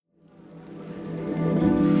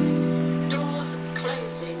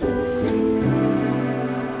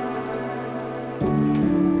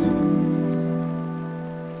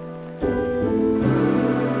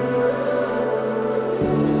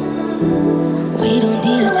We don't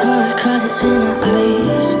need to talk cause it's in our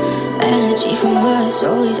eyes. Energy from us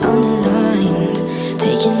always on the line,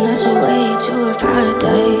 taking us away to a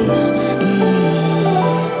paradise.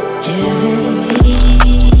 Giving me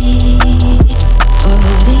all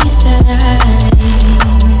these signs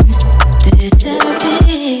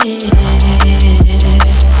disappear.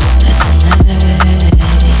 That's the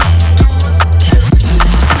night. 'Cause my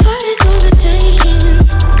heart is overtaking.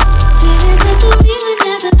 Feelings like that we were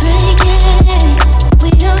never breaking. We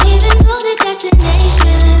don't even know the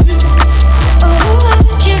destination. Oh, I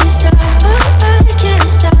can't stop. Oh, I can't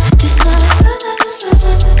stop. 'Cause my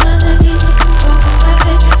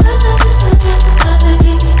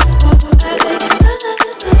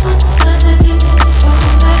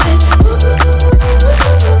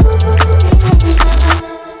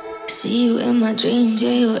see you in my dreams,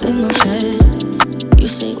 yeah, you're in my head. You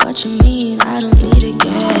say what you mean, I don't need to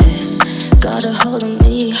guess. Got a hold on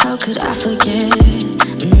me, how could I forget?